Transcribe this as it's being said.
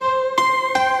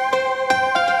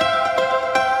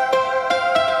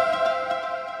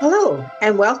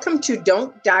and welcome to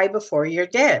Don't Die Before You're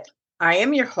Dead. I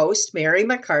am your host, Mary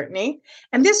McCartney,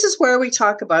 and this is where we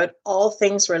talk about all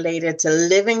things related to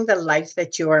living the life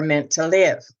that you are meant to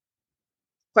live.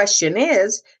 Question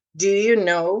is, do you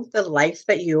know the life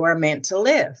that you are meant to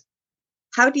live?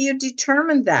 How do you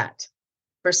determine that?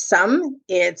 For some,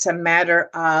 it's a matter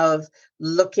of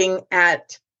looking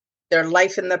at their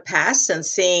life in the past and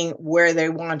seeing where they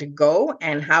want to go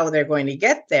and how they're going to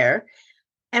get there.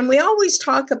 And we always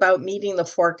talk about meeting the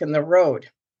fork in the road.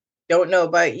 Don't know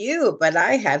about you, but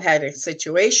I have had a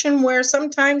situation where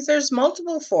sometimes there's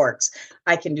multiple forks.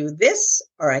 I can do this,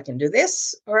 or I can do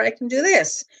this, or I can do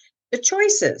this. The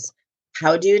choices.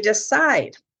 How do you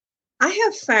decide? I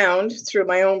have found through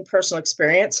my own personal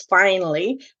experience,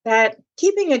 finally, that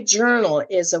keeping a journal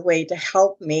is a way to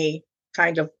help me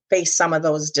kind of face some of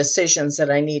those decisions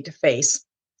that I need to face.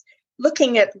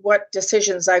 Looking at what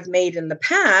decisions I've made in the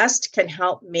past can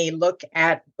help me look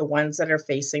at the ones that are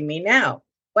facing me now.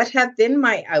 What have been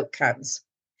my outcomes?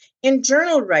 In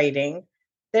journal writing,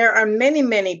 there are many,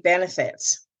 many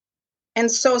benefits.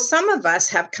 And so some of us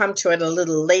have come to it a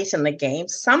little late in the game.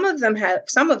 Some of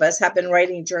us have been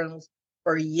writing journals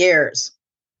for years.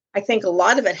 I think a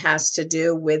lot of it has to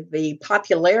do with the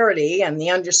popularity and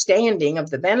the understanding of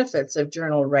the benefits of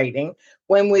journal writing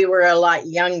when we were a lot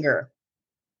younger.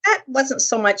 That wasn't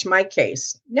so much my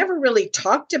case. Never really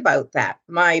talked about that.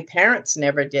 My parents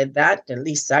never did that. At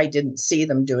least I didn't see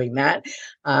them doing that.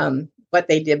 What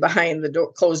they did behind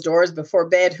the closed doors before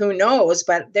bed, who knows?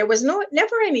 But there was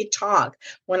never any talk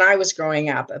when I was growing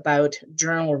up about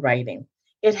journal writing.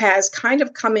 It has kind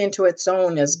of come into its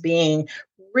own as being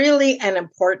really an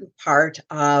important part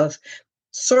of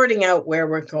sorting out where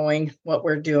we're going, what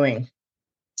we're doing.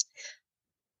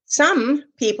 Some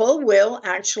people will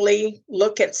actually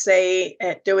look at, say,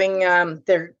 at doing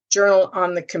their journal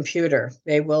on the computer.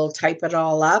 They will type it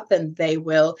all up and they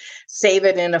will save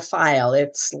it in a file.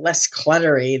 It's less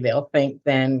cluttery, they'll think,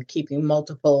 than keeping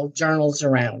multiple journals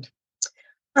around.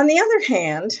 On the other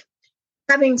hand,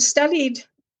 having studied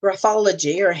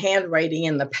graphology or handwriting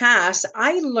in the past,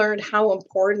 I learned how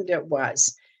important it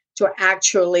was to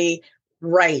actually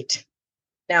write.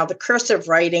 Now, the cursive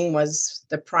writing was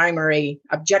the primary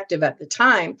objective at the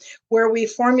time, where we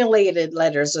formulated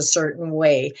letters a certain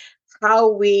way, how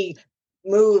we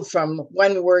move from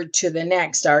one word to the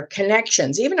next, our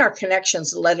connections, even our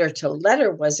connections letter to letter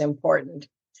was important.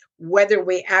 Whether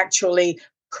we actually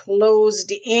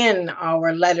closed in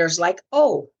our letters like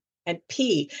O and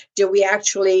P, do we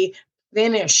actually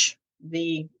finish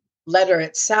the letter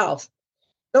itself?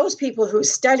 Those people who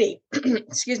study,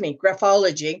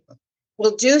 graphology,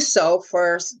 will do so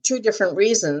for two different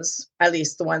reasons, at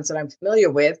least the ones that I'm familiar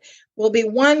with.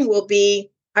 One will be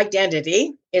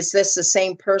identity. Is this the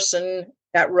same person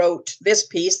that wrote this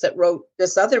piece that wrote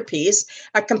this other piece?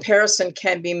 A comparison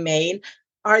can be made.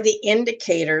 Are the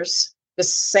indicators the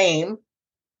same?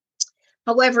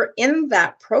 However, in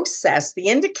that process, the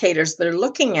indicators they're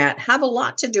looking at have a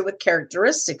lot to do with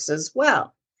characteristics as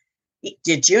well.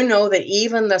 Did you know that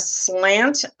even the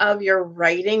slant of your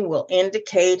writing will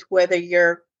indicate whether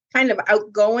you're kind of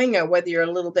outgoing or whether you're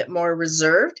a little bit more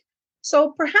reserved? So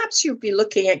perhaps you'd be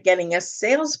looking at getting a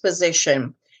sales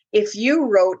position. If you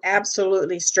wrote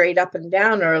absolutely straight up and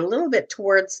down or a little bit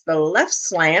towards the left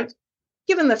slant,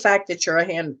 given the fact that you're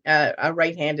a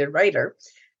right-handed writer,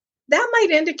 that might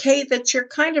indicate that you're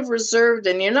kind of reserved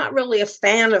and you're not really a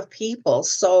fan of people.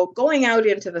 So going out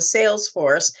into the sales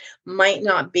force might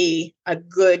not be a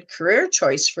good career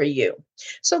choice for you.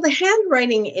 So the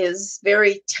handwriting is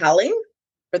very telling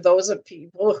for those of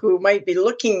people who might be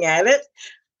looking at it.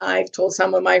 I've told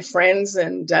some of my friends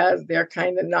and they're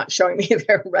kind of not showing me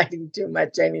their writing too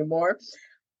much anymore.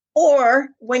 Or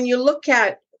when you look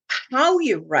at how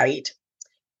you write,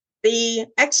 the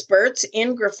experts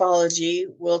in graphology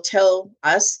will tell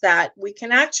us that we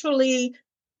can actually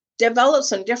develop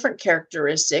some different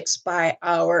characteristics by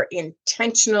our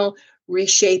intentional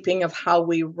reshaping of how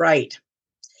we write.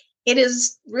 It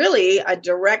is really a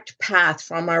direct path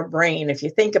from our brain. If you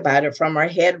think about it, from our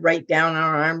head right down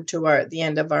our arm to the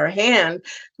end of our hand,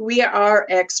 we are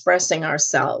expressing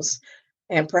ourselves.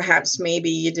 And perhaps maybe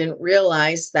you didn't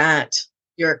realize that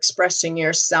you're expressing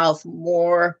yourself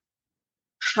more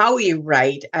how you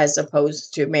write as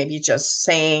opposed to maybe just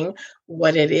saying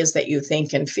what it is that you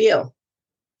think and feel.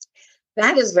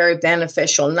 That is very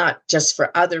beneficial, not just for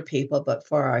other people, but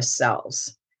for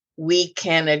ourselves. We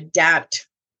can adapt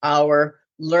our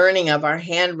learning of our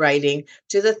handwriting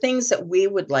to the things that we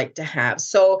would like to have.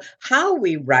 So how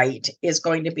we write is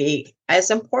going to be as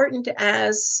important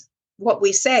as what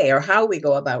we say or how we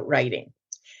go about writing.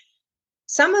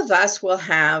 Some of us will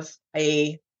have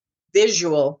a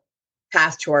visual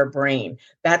path to our brain.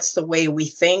 That's the way we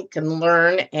think and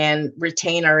learn and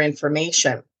retain our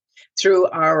information through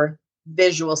our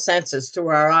visual senses, through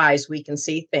our eyes. We can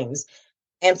see things.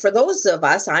 And for those of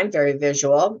us, I'm very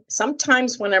visual.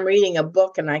 Sometimes when I'm reading a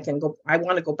book and I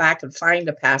want to go back and find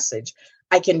a passage,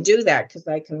 I can do that because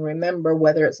I can remember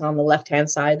whether it's on the left-hand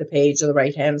side of the page or the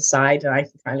right-hand side, and I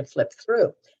can kind of flip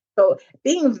through. So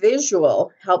being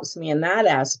visual helps me in that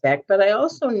aspect. But I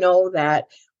also know that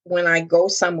when I go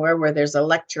somewhere where there's a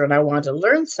lecture and I want to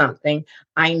learn something,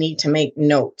 I need to make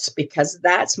notes because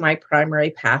that's my primary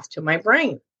path to my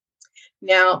brain.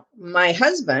 Now, my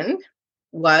husband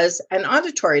was an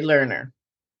auditory learner.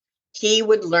 He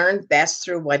would learn best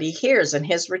through what he hears, and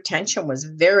his retention was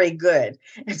very good.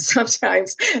 And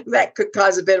sometimes that could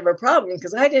cause a bit of a problem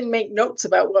because I didn't make notes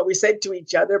about what we said to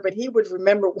each other, but he would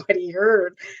remember what he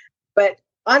heard. But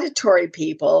auditory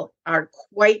people are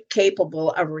quite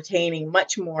capable of retaining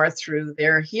much more through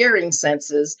their hearing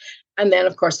senses. And then,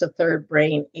 of course, their third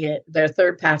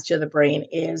path to the brain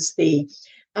is the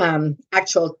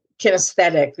actual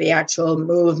kinesthetic, the actual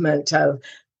movement of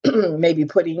maybe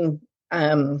putting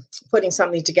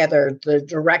something together, the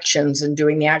directions, and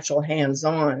doing the actual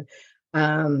hands-on,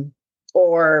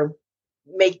 or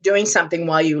doing something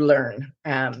while you learn.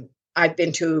 I've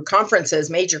been to conferences,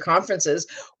 major conferences,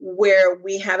 where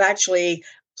we have actually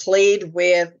played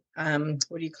with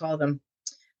what do you call them?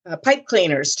 Pipe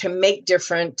cleaners to make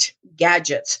different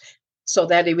gadgets, so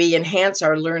that we enhance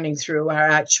our learning through our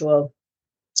actual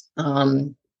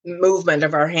movement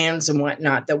of our hands and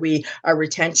whatnot, that our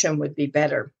retention would be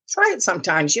better. Try it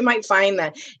sometimes. You might find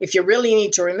that if you really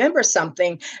need to remember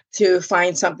something, to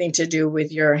find something to do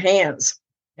with your hands.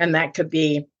 And that could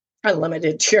be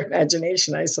unlimited to your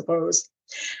imagination, I suppose.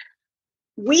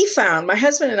 My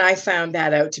husband and I found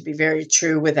that out to be very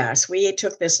true with us. We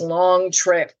took this long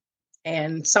trip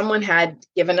and someone had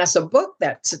given us a book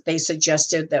that they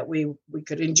suggested that we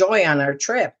could enjoy on our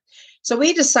trip. So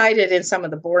we decided in some of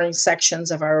the boring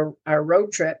sections of our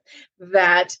road trip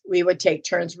that we would take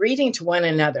turns reading to one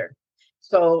another.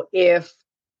 So if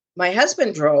my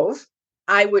husband drove,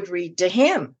 I would read to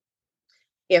him.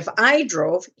 If I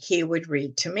drove, he would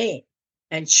read to me.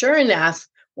 And sure enough,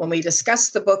 when we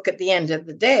discussed the book at the end of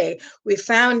the day, we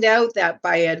found out that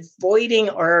by avoiding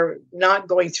or not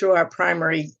going through our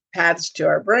primary paths to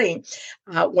our brain,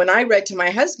 when I read to my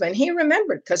husband, he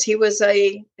remembered because he was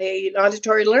an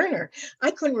auditory learner.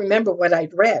 I couldn't remember what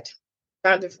I'd read.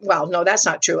 Well, no, that's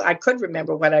not true. I could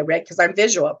remember what I read because I'm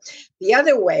visual. The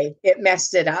other way, it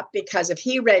messed it up because if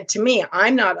he read to me,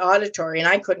 I'm not auditory and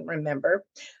I couldn't remember,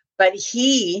 but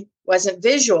he wasn't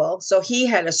visual, so he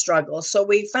had a struggle. So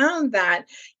we found that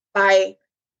by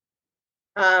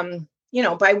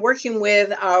by working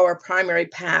with our primary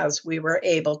paths, we were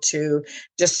able to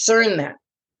discern that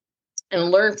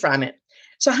and learn from it.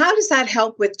 So how does that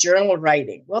help with journal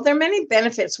writing? Well, there are many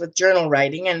benefits with journal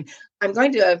writing, and I'm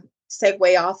going to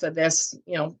segue off of this,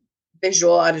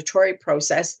 visual auditory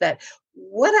process, that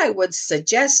what I would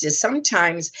suggest is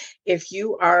sometimes if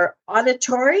you are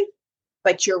auditory,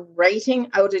 but you're writing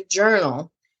out a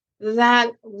journal,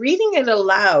 that reading it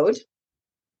aloud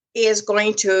is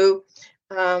going to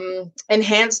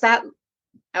enhance that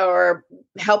or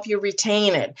help you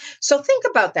retain it. So think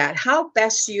about that. How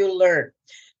best do you learn?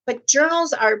 But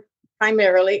journals are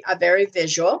primarily very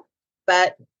visual,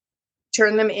 but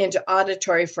turn them into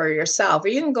auditory for yourself. Or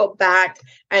you can go back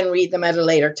and read them at a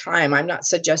later time. I'm not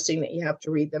suggesting that you have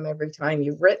to read them every time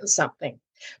you've written something,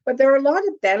 but there are a lot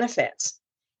of benefits.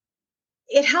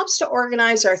 It helps to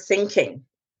organize our thinking.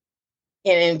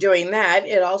 And in doing that,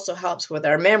 it also helps with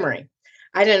our memory.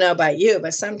 I don't know about you,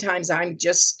 but sometimes I'm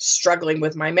just struggling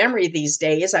with my memory these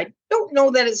days. I don't know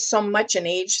that it's so much an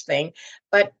age thing,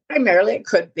 but primarily it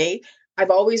could be. I've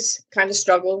always kind of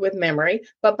struggled with memory,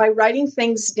 but by writing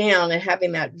things down and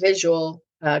having that visual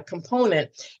component,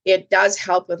 it does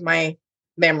help with my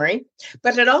memory,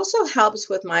 but it also helps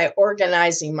with my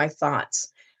organizing my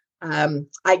thoughts.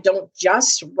 I don't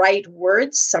just write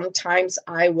words. Sometimes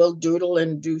I will doodle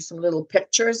and do some little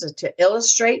pictures to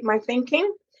illustrate my thinking.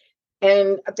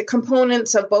 And the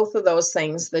components of both of those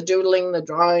things, the doodling, the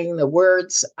drawing, the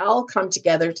words, all come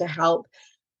together to help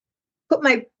put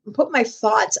my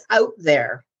thoughts out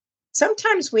there.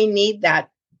 Sometimes we need that,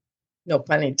 no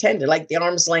pun intended, like the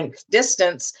arm's length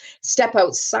distance, step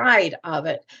outside of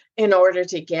it in order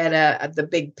to get the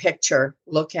big picture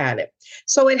look at it.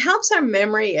 So it helps our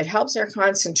memory, it helps our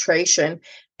concentration,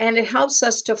 and it helps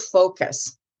us to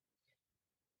focus.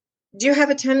 Do you have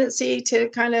a tendency to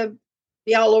kind of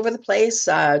be all over the place?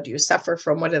 Do you suffer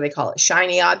from, what do they call it,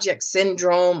 shiny object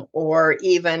syndrome, or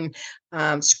even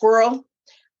squirrel?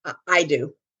 I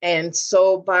do. And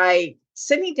so by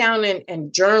sitting down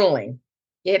and journaling,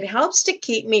 it helps to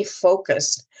keep me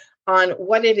focused on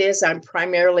what it is I'm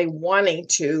primarily wanting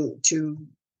to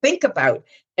think about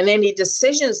and any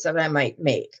decisions that I might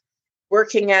make.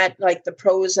 Working at like the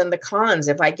pros and the cons,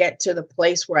 if I get to the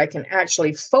place where I can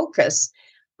actually focus,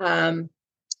 um,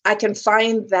 I can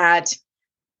find that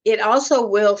it also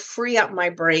will free up my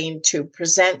brain to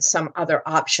present some other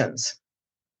options.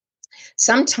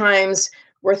 Sometimes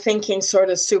we're thinking sort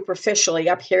of superficially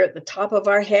up here at the top of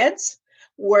our heads,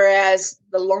 whereas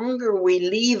the longer we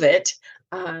leave it,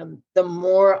 the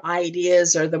more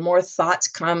ideas or the more thoughts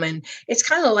come. And it's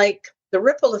kind of like the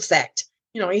ripple effect.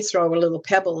 You throw a little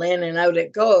pebble in and out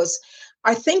it goes.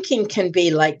 Our thinking can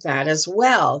be like that as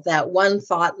well, that one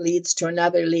thought leads to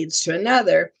another, leads to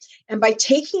another. And by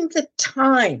taking the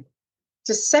time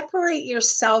to separate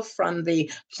yourself from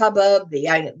the hubbub,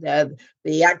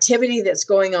 the activity that's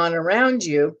going on around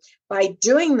you. By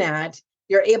doing that,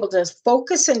 you're able to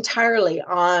focus entirely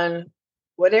on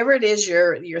whatever it is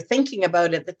you're thinking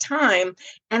about at the time,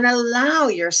 and allow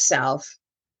yourself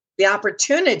the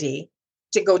opportunity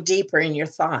to go deeper in your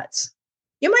thoughts.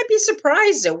 You might be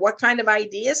surprised at what kind of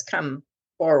ideas come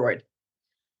forward.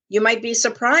 You might be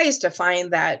surprised to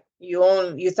find that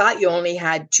you thought you only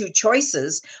had two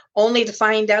choices, only to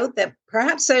find out that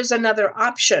perhaps there's another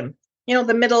option,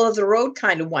 the middle of the road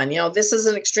kind of one. This is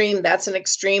an extreme, that's an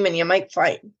extreme, and you might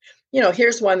find,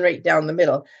 here's one right down the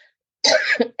middle.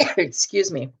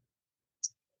 Excuse me.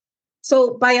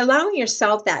 So by allowing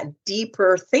yourself that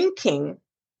deeper thinking,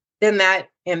 then that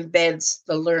embeds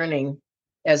the learning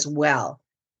as well,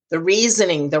 the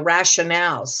reasoning, the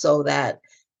rationale, so that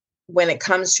when it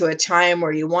comes to a time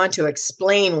where you want to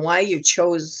explain why you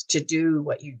chose to do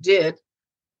what you did,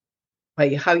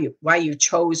 why you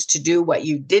chose to do what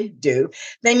you did do,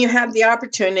 then you have the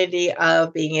opportunity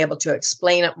of being able to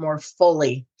explain it more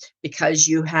fully because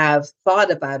you have thought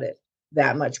about it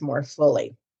that much more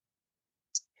fully.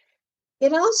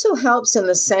 It also helps in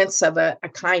the sense of a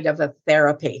kind of a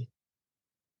therapy.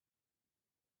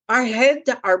 Our head,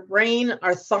 our brain,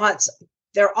 our thoughts,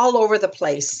 they're all over the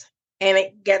place. And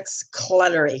it gets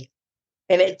cluttery,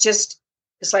 and it's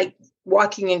like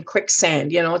walking in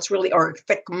quicksand, it's really, or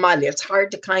thick mud. It's hard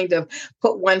to kind of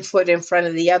put one foot in front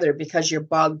of the other because you're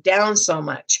bogged down so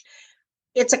much.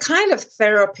 It's a kind of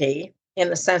therapy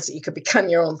in the sense that you could become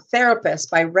your own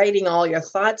therapist by writing all your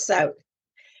thoughts out.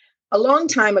 A long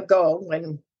time ago,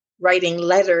 when writing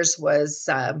letters was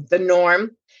the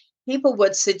norm, people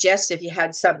would suggest if you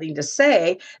had something to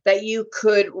say that you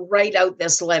could write out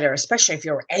this letter, especially if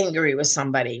you were angry with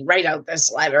somebody, write out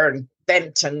this letter and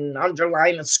vent and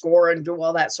underline and score and do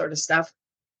all that sort of stuff.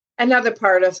 Another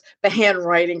part of the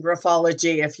handwriting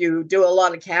graphology, if you do a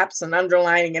lot of caps and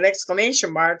underlining and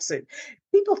exclamation marks,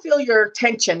 people feel your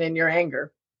tension and your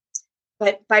anger.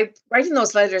 But by writing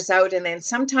those letters out, and then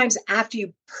sometimes after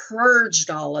you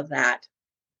purged all of that,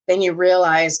 then you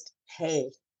realized, hey,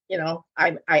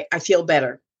 I feel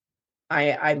better.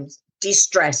 I'm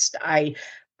de-stressed. I'm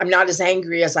not as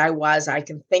angry as I was. I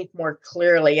can think more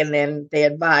clearly. And then they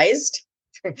advised,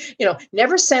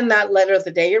 never send that letter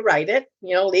the day you write it,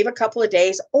 leave a couple of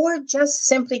days, or just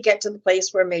simply get to the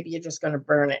place where maybe you're just going to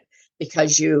burn it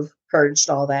because you've purged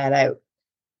all that out.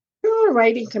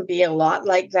 Writing can be a lot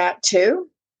like that too.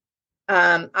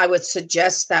 I would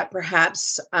suggest that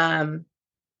perhaps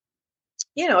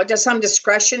just some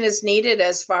discretion is needed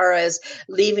as far as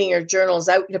leaving your journals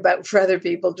out and about for other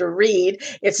people to read.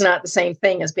 It's not the same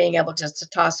thing as being able just to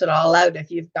toss it all out if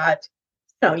you've got,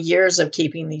 years of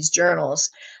keeping these journals.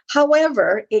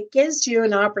 However, it gives you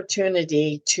an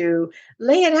opportunity to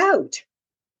lay it out.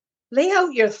 Lay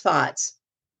out your thoughts.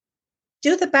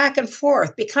 Do the back and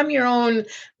forth. Become your own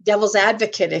devil's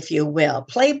advocate, if you will.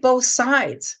 Play both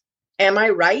sides. Am I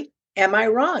right? Am I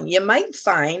wrong? You might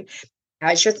find,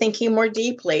 as you're thinking more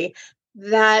deeply,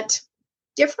 that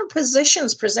different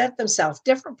positions present themselves,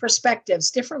 different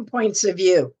perspectives, different points of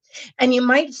view. And you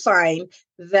might find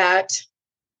that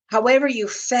however you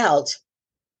felt,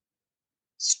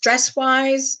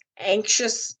 stress-wise,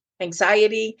 anxious,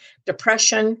 anxiety,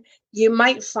 depression, you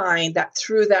might find that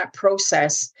through that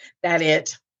process that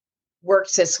it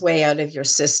works its way out of your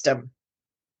system.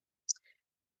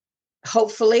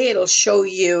 Hopefully, it'll show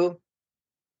you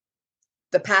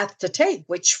the path to take,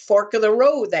 which fork of the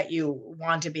road that you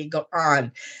want to be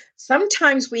on.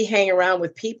 Sometimes we hang around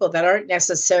with people that aren't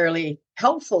necessarily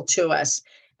helpful to us,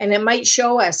 and it might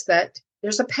show us that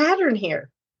there's a pattern here.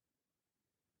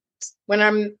 When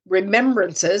our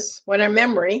memory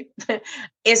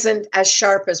isn't as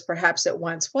sharp as perhaps it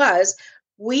once was,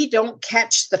 we don't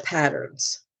catch the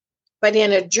patterns. But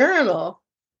in a journal,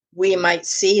 we might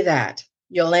see that.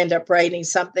 you'll end up writing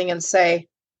something and say,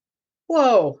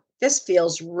 whoa, this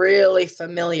feels really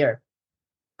familiar.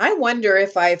 I wonder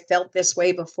if I've felt this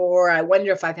way before. I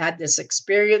wonder if I've had this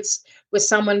experience with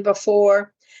someone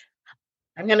before.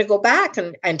 I'm going to go back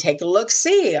and take a look,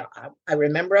 see. I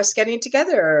remember us getting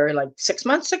together like 6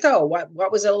 months ago.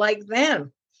 What was it like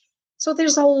then? So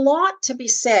there's a lot to be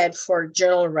said for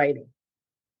journal writing.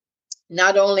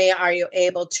 Not only are you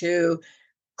able to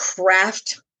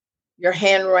craft your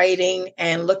handwriting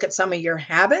and look at some of your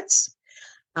habits.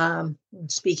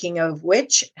 Speaking of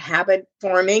which, habit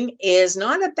forming is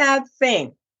not a bad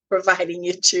thing, providing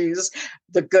you choose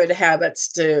the good habits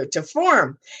to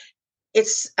form.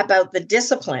 It's about the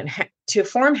discipline. To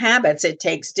form habits, it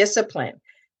takes discipline.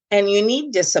 And you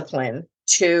need discipline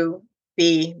to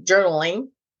be journaling.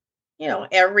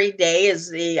 Every day is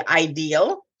the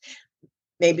ideal,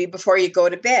 maybe before you go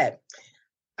to bed.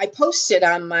 I posted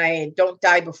on my Don't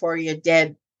Die Before You're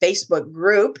Dead Facebook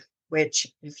group, which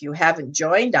if you haven't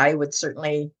joined, I would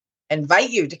certainly invite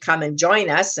you to come and join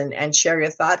us and share your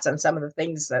thoughts on some of the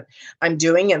things that I'm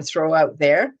doing and throw out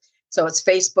there. So it's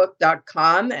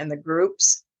facebook.com and the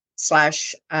groups /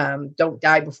 Don't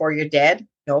Die Before You're Dead.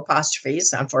 No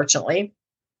apostrophes, unfortunately.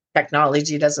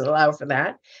 Technology doesn't allow for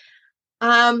that.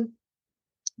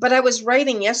 But I was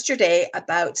writing yesterday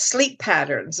about sleep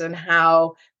patterns and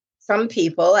how some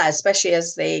people, especially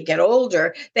as they get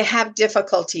older, they have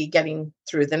difficulty getting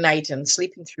through the night and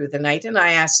sleeping through the night. And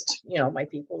I asked, my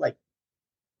people, like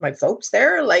my folks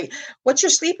there, like, what's your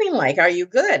sleeping like? Are you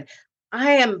good?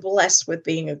 I am blessed with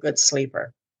being a good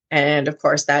sleeper. And of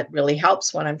course, that really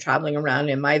helps when I'm traveling around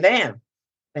in my van.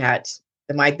 That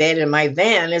my bed in my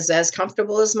van is as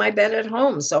comfortable as my bed at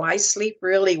home. So I sleep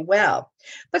really well.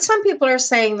 But some people are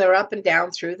saying they're up and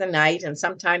down through the night. And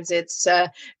sometimes it's to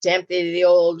empty the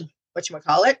old,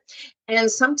 whatchamacallit.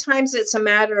 And sometimes it's a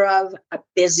matter of a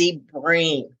busy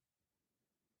brain.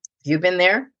 Have you been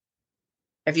there?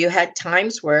 Have you had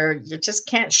times where you just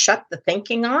can't shut the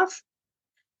thinking off?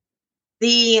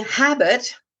 The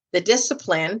habit, the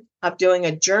discipline of doing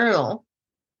a journal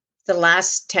the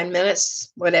last 10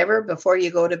 minutes, whatever, before you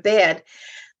go to bed,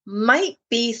 might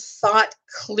be thought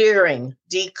clearing,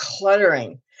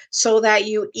 decluttering, so that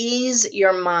you ease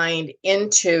your mind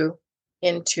into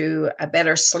a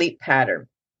better sleep pattern.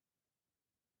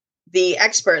 The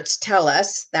experts tell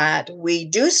us that we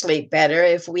do sleep better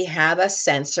if we have a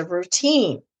sense of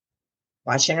routine.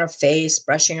 Washing our face,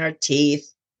 brushing our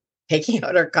teeth, taking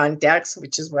out our contacts,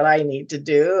 which is what I need to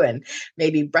do, and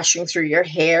maybe brushing through your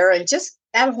hair, and just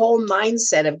that whole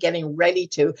mindset of getting ready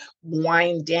to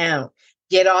wind down,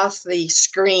 get off the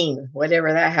screen,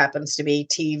 whatever that happens to be,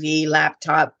 TV,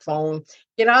 laptop, phone,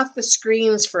 get off the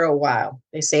screens for a while.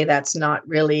 They say that's not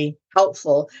really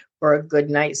helpful for a good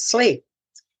night's sleep.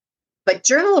 But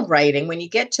journal writing, when you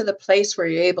get to the place where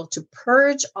you're able to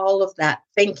purge all of that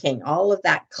thinking, all of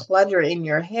that clutter in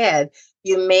your head,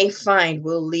 you may find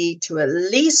will lead to at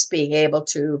least being able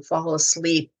to fall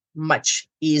asleep much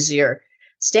easier.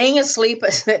 Staying asleep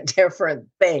is a different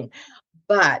thing,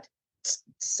 but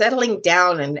settling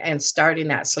down and starting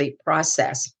that sleep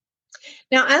process.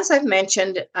 Now, as I've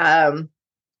mentioned,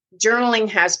 journaling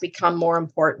has become more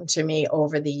important to me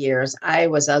over the years. I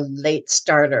was a late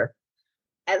starter.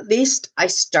 At least I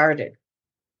started.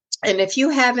 And if you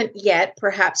haven't yet,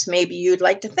 perhaps maybe you'd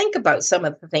like to think about some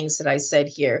of the things that I said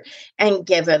here and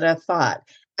give it a thought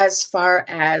as far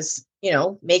as,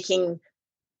 making,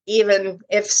 even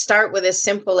if start with as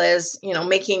simple as,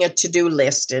 making a to-do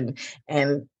list. And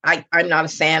I'm not a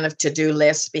fan of to-do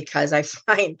lists because I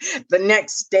find the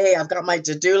next day I've got my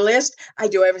to-do list, I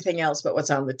do everything else but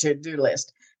what's on the to-do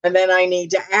list. And then I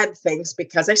need to add things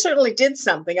because I certainly did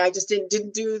something. I just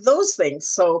didn't do those things.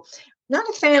 So not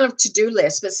a fan of to-do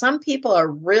lists, but some people are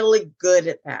really good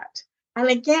at that. And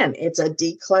again, it's a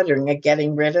decluttering, a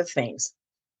getting rid of things.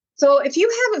 So if you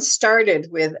haven't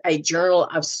started with a journal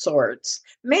of sorts,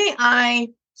 may I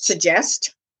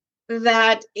suggest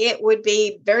that it would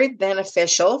be very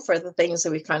beneficial for the things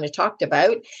that we kind of talked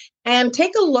about, and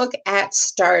take a look at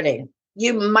starting.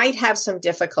 You might have some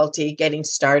difficulty getting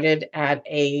started at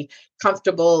a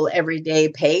comfortable everyday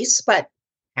pace, but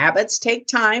habits take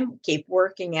time. Keep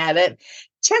working at it.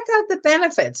 Check out the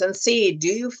benefits and see, do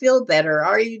you feel better?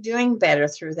 Are you doing better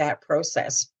through that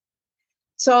process?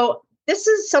 So this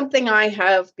is something I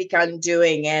have begun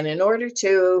doing. And in order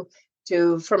to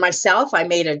for myself, I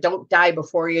made a Don't Die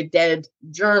Before You're Dead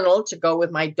journal to go with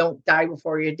my Don't Die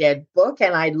Before You're Dead book.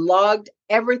 And I logged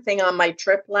everything on my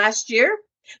trip last year.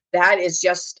 That is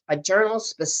just a journal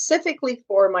specifically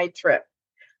for my trip.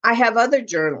 I have other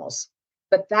journals.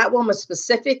 but that one was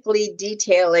specifically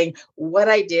detailing what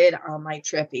I did on my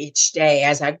trip each day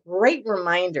as a great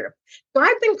reminder. So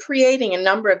I've been creating a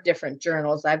number of different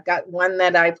journals. I've got one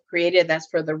that I've created that's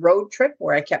for the road trip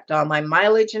where I kept all my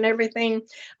mileage and everything.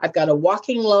 I've got a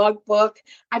walking log book.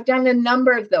 I've done a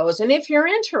number of those. And if you're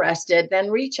interested, then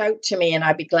reach out to me and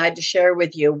I'd be glad to share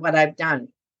with you what I've done.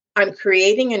 I'm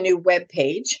creating a new web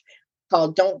page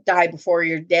called don't die before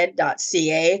you're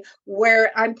dead.ca,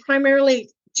 where I'm primarily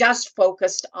just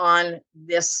focused on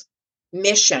this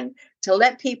mission to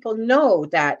let people know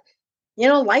that,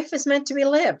 life is meant to be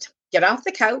lived. Get off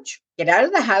the couch, get out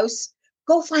of the house,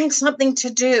 go find something to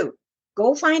do.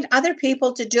 Go find other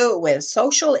people to do it with.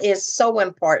 Social is so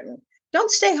important. Don't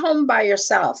stay home by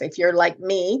yourself. If you're like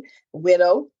me,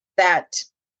 widow, that,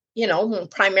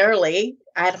 primarily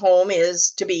at home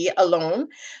is to be alone.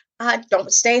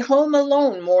 Don't stay home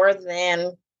alone more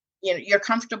than you're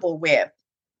comfortable with.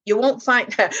 You won't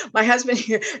find my husband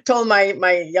told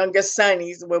my youngest son,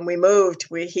 when we moved,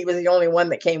 he was the only one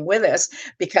that came with us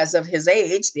because of his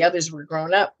age. The others were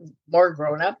more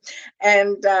grown up.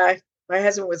 And my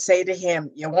husband would say to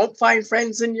him, you won't find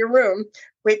friends in your room,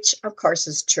 which of course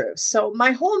is true. So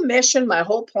my whole mission, my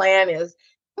whole plan is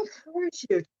to encourage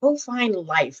you to go find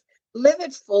life, live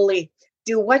it fully,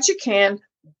 do what you can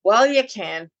while you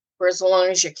can for as long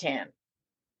as you can.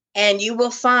 And you will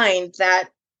find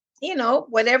that,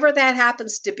 whatever that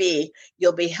happens to be,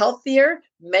 you'll be healthier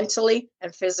mentally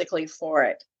and physically for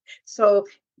it. So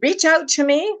reach out to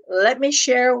me. Let me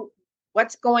share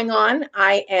what's going on.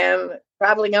 I am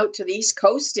traveling out to the East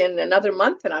Coast in another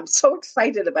month, and I'm so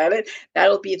excited about it.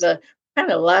 That'll be the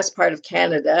kind of last part of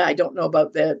Canada. I don't know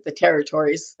about the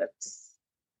territories. That's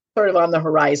sort of on the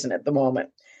horizon at the moment.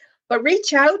 But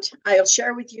reach out. I'll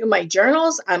share with you my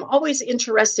journals. I'm always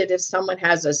interested if someone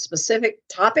has a specific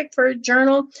topic for a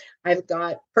journal. I've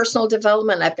got personal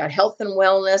development. I've got health and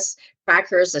wellness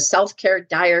trackers, a self-care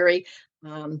diary.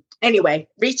 Anyway,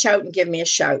 reach out and give me a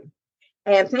shout.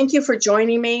 And thank you for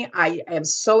joining me. I am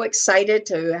so excited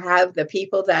to have the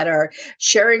people that are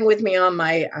sharing with me on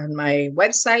my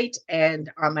website and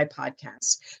on my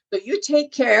podcast. So you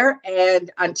take care.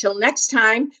 And until next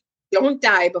time, don't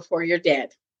die before you're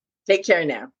dead. Take care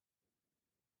now.